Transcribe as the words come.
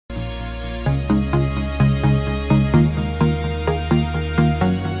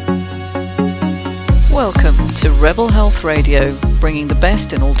Welcome to Rebel Health Radio, bringing the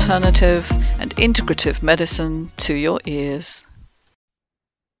best in alternative and integrative medicine to your ears.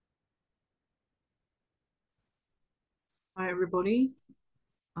 Hi everybody,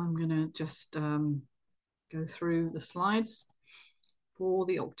 I'm going to just go through the slides for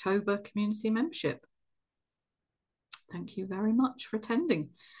the October community membership. Thank you very much for attending.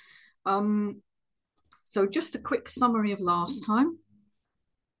 So just a quick summary of last time.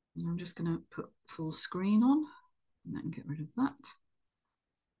 I'm just going to put full screen on and then get rid of that.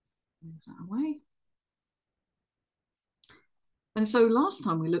 Move that away. And so last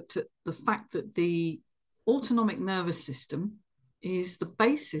time we looked at the fact that the autonomic nervous system is the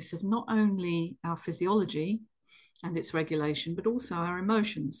basis of not only our physiology and its regulation, but also our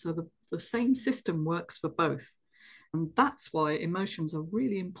emotions. So the same system works for both. And that's why emotions are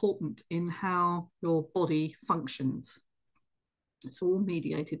really important in how your body functions. It's all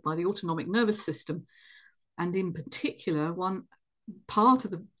mediated by the autonomic nervous system. And in particular, one part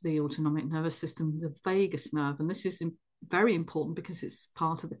of the autonomic nervous system, the vagus nerve. And this is very important because it's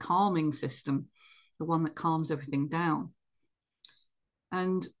part of the calming system, the one that calms everything down.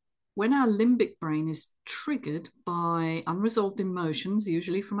 And when our limbic brain is triggered by unresolved emotions,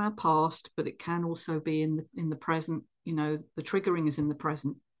 usually from our past, but it can also be in the present, you know, the triggering is in the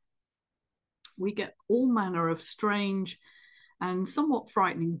present, we get all manner of strange and somewhat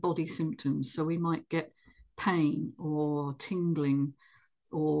frightening body symptoms. So we might get pain or tingling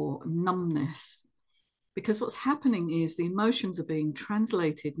or numbness, because what's happening is the emotions are being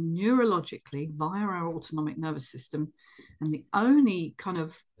translated neurologically via our autonomic nervous system. And the only kind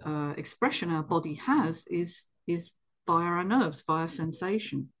of expression our body has is via our nerves, via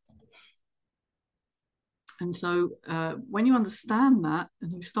sensation. And so when you understand that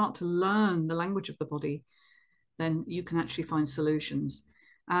and you start to learn the language of the body, then you can actually find solutions.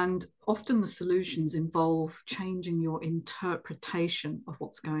 And often the solutions involve changing your interpretation of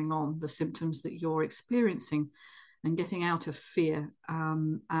what's going on, the symptoms that you're experiencing, and getting out of fear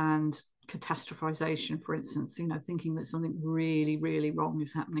and catastrophization, for instance, you know, thinking that something really, really wrong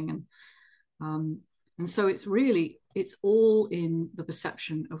is happening. And so it's all in the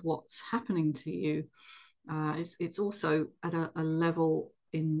perception of what's happening to you. It's also at a level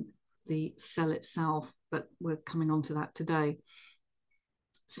in the cell itself, but we're coming on to that today.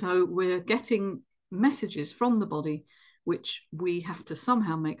 So we're getting messages from the body, which we have to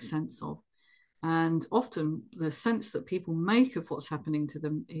somehow make sense of. And often the sense that people make of what's happening to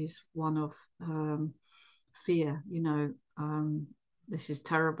them is one of fear. You know, this is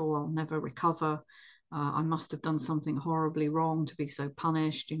terrible. I'll never recover. I must have done something horribly wrong to be so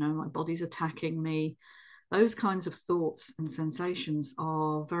punished. You know, my body's attacking me. Those kinds of thoughts and sensations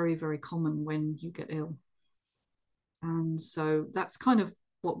are very, very common when you get ill. And so that's kind of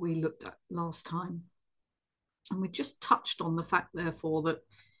what we looked at last time. And we just touched on the fact, therefore, that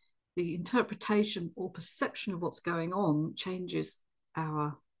the interpretation or perception of what's going on changes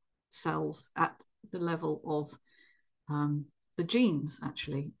our cells at the level of the genes,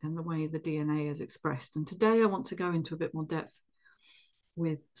 actually, and the way the DNA is expressed. And today I want to go into a bit more depth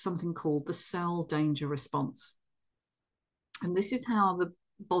with something called the cell danger response. And this is how the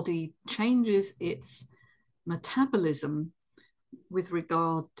body changes its metabolism with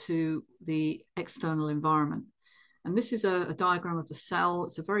regard to the external environment. And this is a diagram of the cell.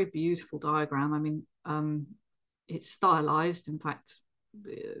 It's a very beautiful diagram. I mean, it's stylized. In fact,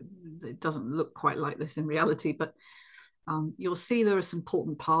 it doesn't look quite like this in reality, but you'll see there are some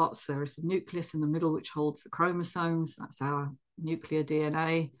important parts. There is the nucleus in the middle, which holds the chromosomes. That's our nuclear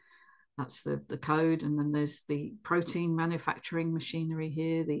DNA. That's the code. And then there's the protein manufacturing machinery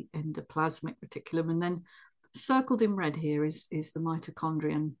here, the endoplasmic reticulum. And then circled in red here is the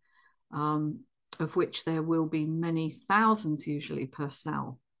mitochondrion, of which there will be many thousands usually per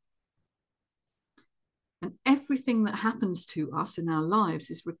cell. And everything that happens to us in our lives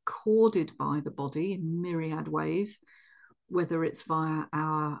is recorded by the body in myriad ways, whether it's via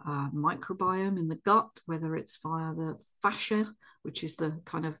our microbiome in the gut, whether it's via the fascia, which is the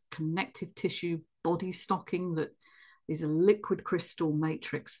kind of connective tissue body stocking that is a liquid crystal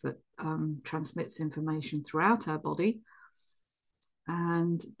matrix that transmits information throughout our body.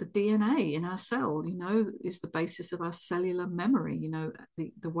 And the DNA in our cell, you know, is the basis of our cellular memory. You know,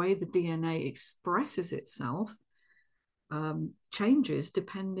 the way the DNA expresses itself changes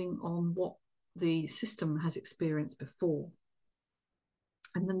depending on what the system has experienced before.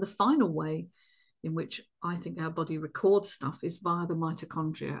 And then the final way in which I think our body records stuff is via the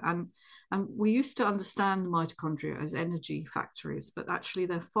mitochondria. And we used to understand the mitochondria as energy factories, but actually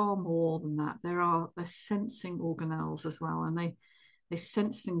they're far more than that. They're sensing organelles as well, and they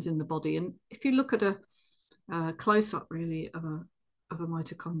sense things in the body. And if you look at close up really of a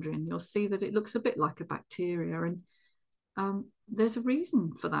mitochondrion, you'll see that it looks a bit like a bacteria. And there's a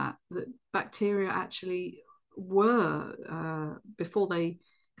reason for that, that bacteria actually were, before they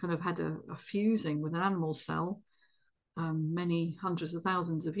kind of had a fusing with an animal cell many hundreds of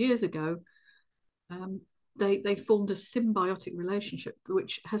thousands of years ago, they formed a symbiotic relationship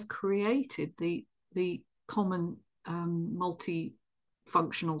which has created the common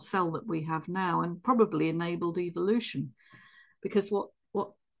multifunctional cell that we have now, and probably enabled evolution. Because what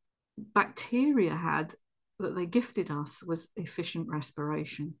bacteria had that they gifted us was efficient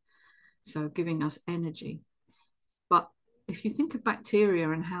respiration, so giving us energy. But if you think of bacteria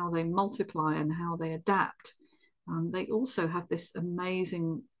and how they multiply and how they adapt, they also have this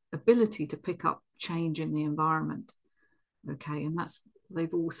amazing ability to pick up change in the environment. Okay, and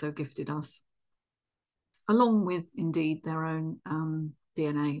they've also gifted us, along with indeed their own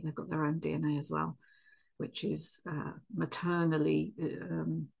DNA. They've got their own DNA as well, which is maternally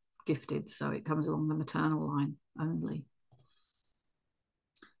gifted, so it comes along the maternal line only.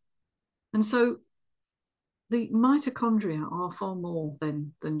 And so the mitochondria are far more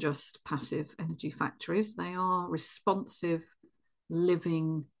than just passive energy factories. They are responsive,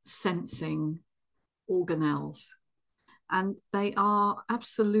 living, sensing organelles. And they are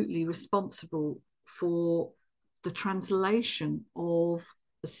absolutely responsible for the translation of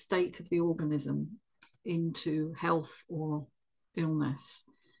the state of the organism into health or illness.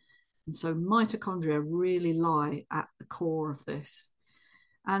 And so mitochondria really lie at the core of this.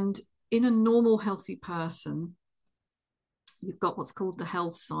 And in a normal, healthy person, you've got what's called the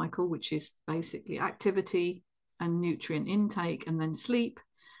health cycle, which is basically activity and nutrient intake, and then sleep,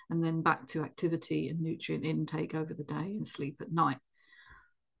 and then back to activity and nutrient intake over the day and sleep at night.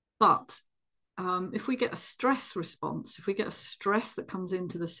 But if we get a stress response, if we get a stress that comes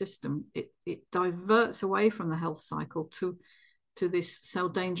into the system, it diverts away from the health cycle to this cell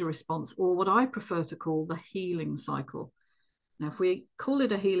danger response, or what I prefer to call the healing cycle. Now, if we call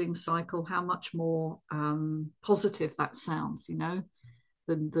it a healing cycle, how much more positive that sounds,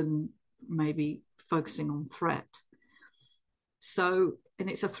 than maybe focusing on threat. So, and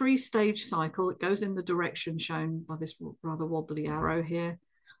it's a 3-stage cycle. It goes in the direction shown by this rather wobbly arrow here.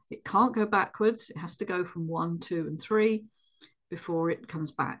 It can't go backwards. It has to go from 1, 2, and 3 before it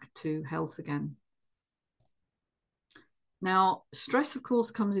comes back to health again. Now, stress, of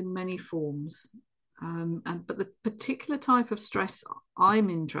course, comes in many forms. But the particular type of stress I'm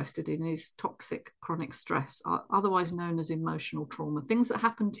interested in is toxic chronic stress, otherwise known as emotional trauma, things that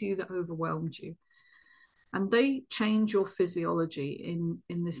happen to you that overwhelmed you. And they change your physiology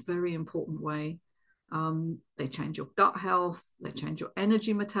in this very important way. They change your gut health, they change your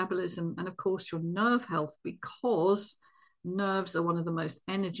energy metabolism, and of course your nerve health, because nerves are one of the most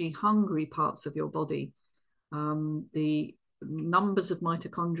energy hungry parts of your body. The numbers of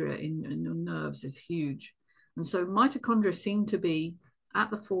mitochondria in your nerves is huge. And so mitochondria seem to be at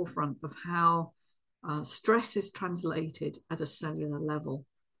the forefront of how stress is translated at a cellular level.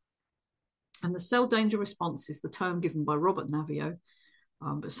 And the cell danger response is the term given by Robert Naviaux,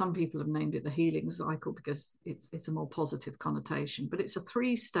 but some people have named it the healing cycle because it's a more positive connotation. But it's a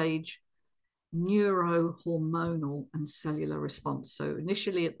 3-stage neurohormonal and cellular response. So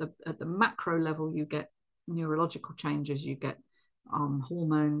initially at the macro level, you get neurological changes, you get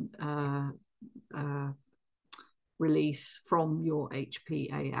hormone release from your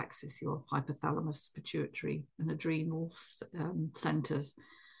HPA axis, your hypothalamus, pituitary, and adrenal centers.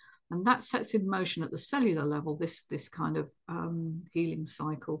 And that sets in motion at the cellular level this kind of healing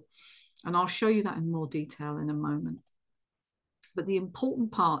cycle. And I'll show you that in more detail in a moment. But the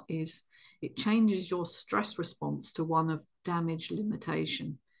important part is it changes your stress response to one of damage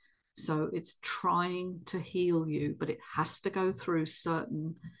limitation. So it's trying to heal you, but it has to go through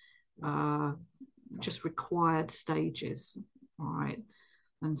certain just required stages. All right.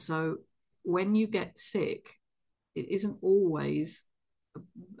 And so when you get sick, it isn't always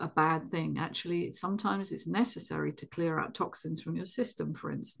a bad thing. Actually, sometimes it's necessary to clear out toxins from your system,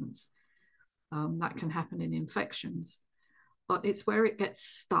 for instance. That can happen in infections. But it's where it gets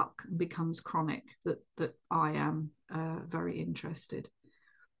stuck and becomes chronic that I am very interested.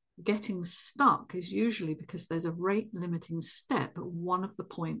 Getting stuck is usually because there's a rate limiting step at one of the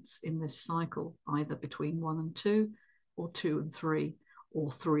points in this cycle, either between 1 and 2, or 2 and 3,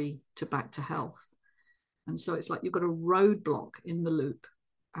 or 3 to back to health. And so it's like you've got a roadblock in the loop.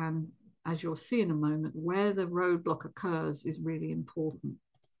 And as you'll see in a moment, where the roadblock occurs is really important.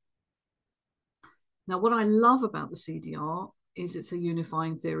 Now, what I love about the CDR is it's a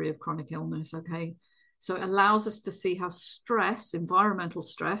unifying theory of chronic illness, okay? So it allows us to see how stress, environmental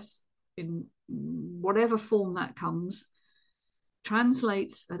stress, in whatever form that comes,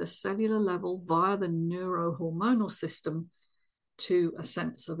 translates at a cellular level via the neurohormonal system to a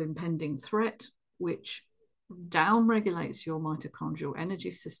sense of impending threat, which downregulates your mitochondrial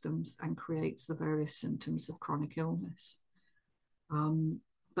energy systems and creates the various symptoms of chronic illness.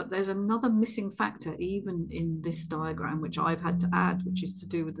 But there's another missing factor even in this diagram, which I've had to add, which is to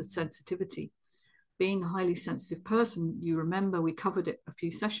do with the sensitivity. Being a highly sensitive person, you remember we covered it a few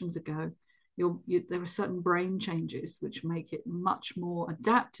sessions ago, there are certain brain changes which make it much more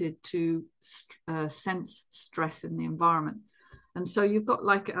adapted to sense stress in the environment. And so you've got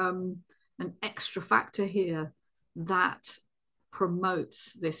like an extra factor here that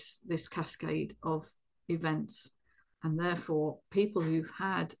promotes this cascade of events. And therefore, people who've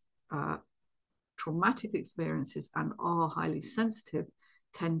had traumatic experiences and are highly sensitive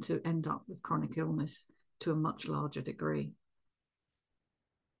tend to end up with chronic illness to a much larger degree.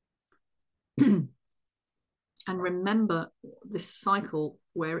 And remember, this cycle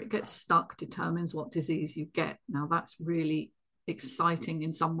where it gets stuck determines what disease you get. Now, that's really exciting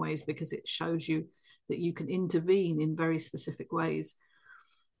in some ways because it shows you that you can intervene in very specific ways.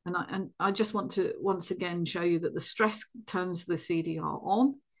 And I just want to once again show you that the stress turns the CDR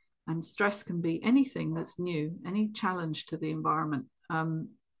on, and stress can be anything that's new, any challenge to the environment.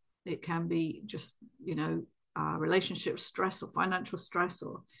 It can be just, relationship stress or financial stress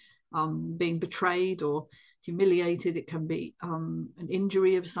or being betrayed or humiliated. It can be an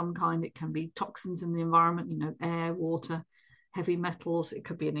injury of some kind. It can be toxins in the environment, air, water, heavy metals. It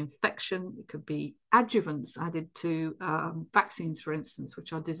could be an infection. It could be adjuvants added to vaccines, for instance,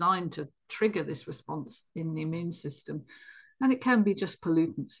 which are designed to trigger this response in the immune system. And it can be just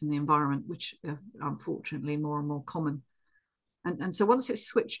pollutants in the environment, which are unfortunately more and more common. And so once it's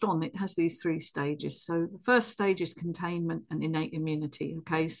switched on, it has these three stages. So the first stage is containment and innate immunity.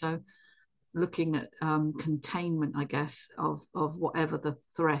 Okay, so looking at containment, I guess, of whatever the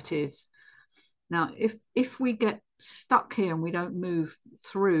threat is. Now, if we get stuck here and we don't move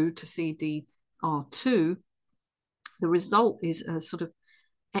through to CDR2, the result is a sort of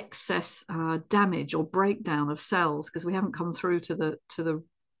excess damage or breakdown of cells because we haven't come through to the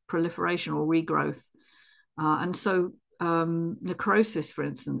proliferation or regrowth. And so necrosis, for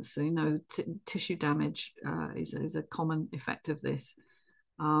instance, tissue damage is a common effect of this.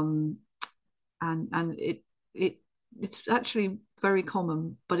 And it's actually very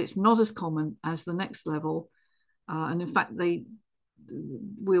common, but it's not as common as the next level. And in fact, we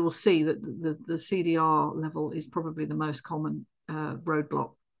will see that the CDR level is probably the most common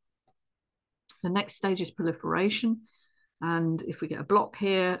roadblock. The next stage is proliferation. And if we get a block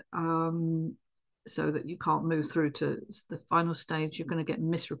here, so that you can't move through to the final stage, you're going to get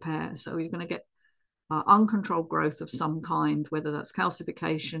misrepair. So you're going to get uncontrolled growth of some kind, whether that's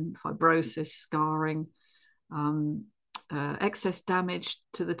calcification, fibrosis, scarring, excess damage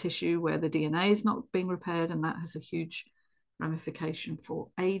to the tissue where the DNA is not being repaired, and that has a huge ramification for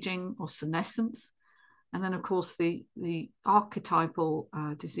aging or senescence. And then, of course, the archetypal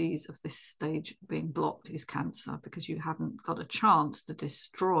disease of this stage being blocked is cancer, because you haven't got a chance to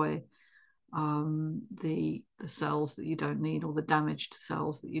destroy the cells that you don't need or the damaged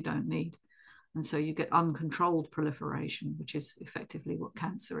cells that you don't need. And so you get uncontrolled proliferation, which is effectively what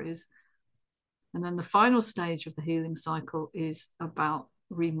cancer is. And then the final stage of the healing cycle is about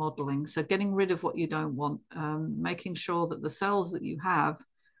remodeling. So getting rid of what you don't want, making sure that the cells that you have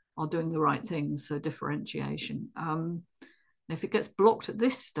are doing the right things. So differentiation. If it gets blocked at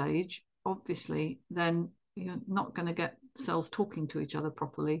this stage, obviously, then you're not going to get cells talking to each other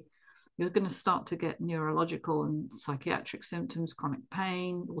properly. You're going to start to get neurological and psychiatric symptoms, chronic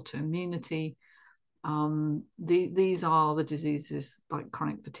pain, autoimmunity. These are the diseases like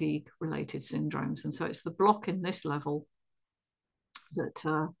chronic fatigue related syndromes. And so it's the block in this level that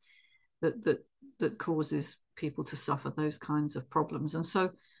causes people to suffer those kinds of problems. And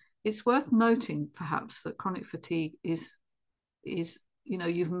so it's worth noting perhaps that chronic fatigue is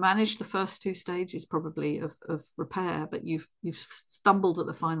you've managed the first two stages probably of repair, but you've stumbled at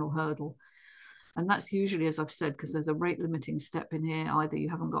the final hurdle. And that's usually, as I've said, because there's a rate limiting step in here. Either you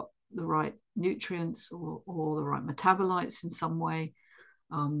haven't got the right nutrients or the right metabolites in some way.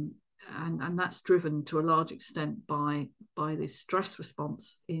 And that's driven to a large extent by this stress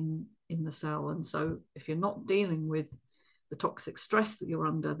response in the cell. And so if you're not dealing with the toxic stress that you're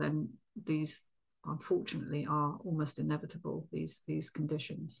under, then these unfortunately are almost inevitable, these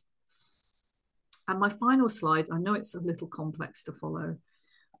conditions. And my final slide, I know it's a little complex to follow,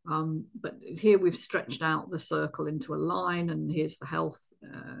 but here we've stretched out the circle into a line, and here's the health,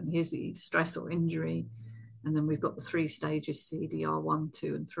 and here's the stress or injury, And then we've got the 3 stages, CDR 1,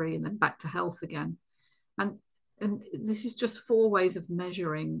 2, and 3, and then back to health again. And this is just 4 ways of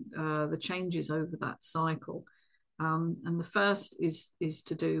measuring the changes over that cycle. And the first is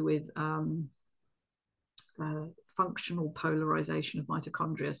to do with functional polarization of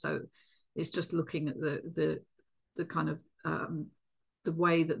mitochondria. So it's just looking at the kind of the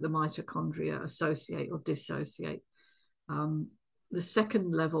way that the mitochondria associate or dissociate. The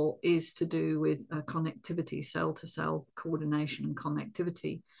second level is to do with connectivity, cell-to-cell coordination and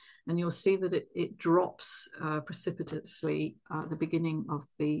connectivity. And you'll see that it drops precipitously at the beginning of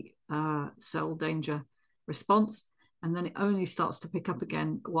the cell danger response. And then it only starts to pick up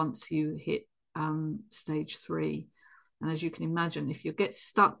again once you hit stage 3. And as you can imagine, if you get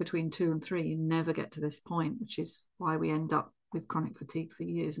stuck between 2 and 3, you never get to this point, which is why we end up with chronic fatigue for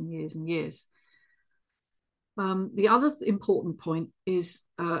years and years and years. The other important point is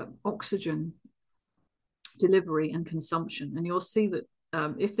oxygen delivery and consumption. And you'll see that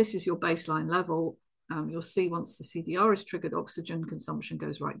if this is your baseline level, you'll see once the CDR is triggered, oxygen consumption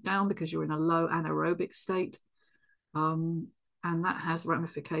goes right down because you're in a low anaerobic state. And that has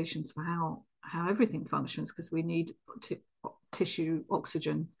ramifications for how everything functions, because we need tissue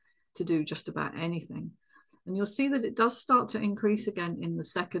oxygen to do just about anything. And you'll see that it does start to increase again in the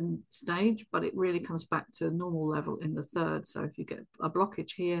second stage, but it really comes back to normal level in the third. So if you get a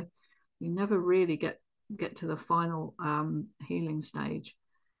blockage here, you never really get to the final healing stage.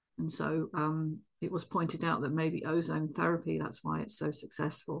 And so it was pointed out that maybe ozone therapy, that's why it's so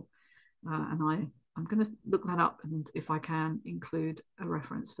successful. And I'm going to look that up, and if I can include a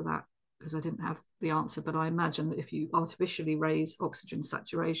reference for that, because I didn't have the answer, but I imagine that if you artificially raise oxygen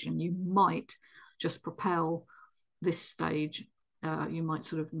saturation, you might just propel this stage. You might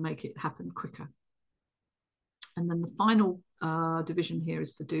sort of make it happen quicker. And then the final division here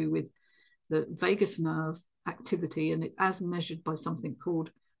is to do with the vagus nerve activity, and it as measured by something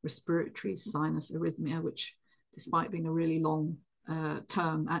called respiratory sinus arrhythmia, which, despite being a really long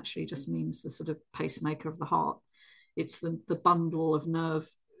term, actually just means the sort of pacemaker of the heart. It's the bundle of nerve,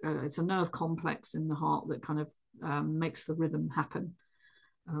 it's a nerve complex in the heart that kind of makes the rhythm happen.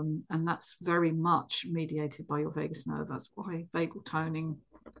 And that's very much mediated by your vagus nerve. That's why vagal toning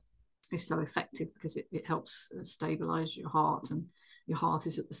is so effective, because it helps stabilize your heart, and your heart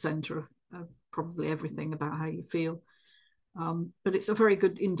is at the center of probably everything about how you feel. But it's a very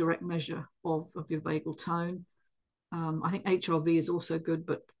good indirect measure of your vagal tone. I think HRV is also good,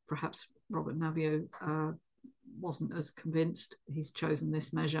 but perhaps Robert Navio wasn't as convinced. He's chosen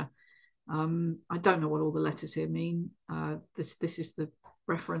this measure. I don't know what all the letters here mean. This is the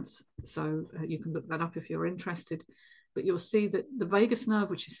reference, so you can look that up if you're interested. But you'll see that the vagus nerve,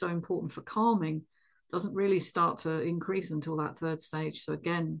 which is so important for calming, doesn't really start to increase until that third stage. So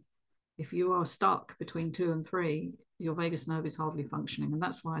again, if you are stuck between 2 and 3, your vagus nerve is hardly functioning. And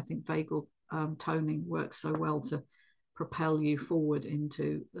that's why I think vagal toning works so well to propel you forward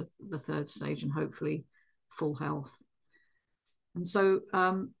into the third stage and hopefully full health. And so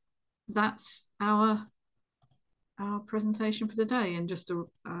that's our presentation for today. And just a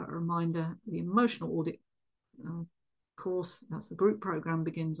reminder, the emotional audit course, that's the group program,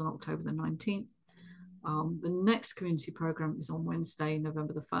 begins on October the 19th. The next community program is on Wednesday,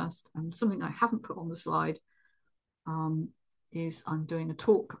 November the 1st. And something I haven't put on the slide is I'm doing a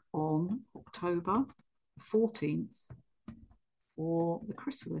talk on October 14th for the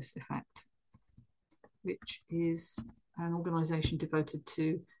Chrysalis Effect, which is an organization devoted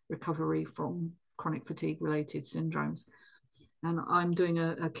to recovery from chronic fatigue related syndromes. And I'm doing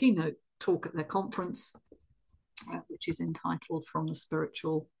a keynote talk at their conference, which is entitled From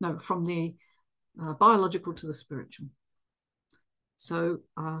the Biological to the Spiritual. So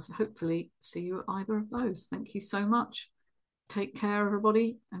hopefully see you at either of those. Thank you so much. Take care,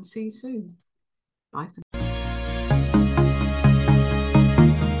 everybody, and see you soon. Bye for now.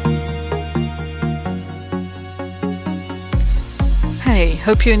 Hey,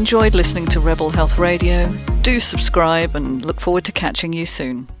 hope you enjoyed listening to Rebel Health Radio. Do subscribe and look forward to catching you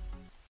soon.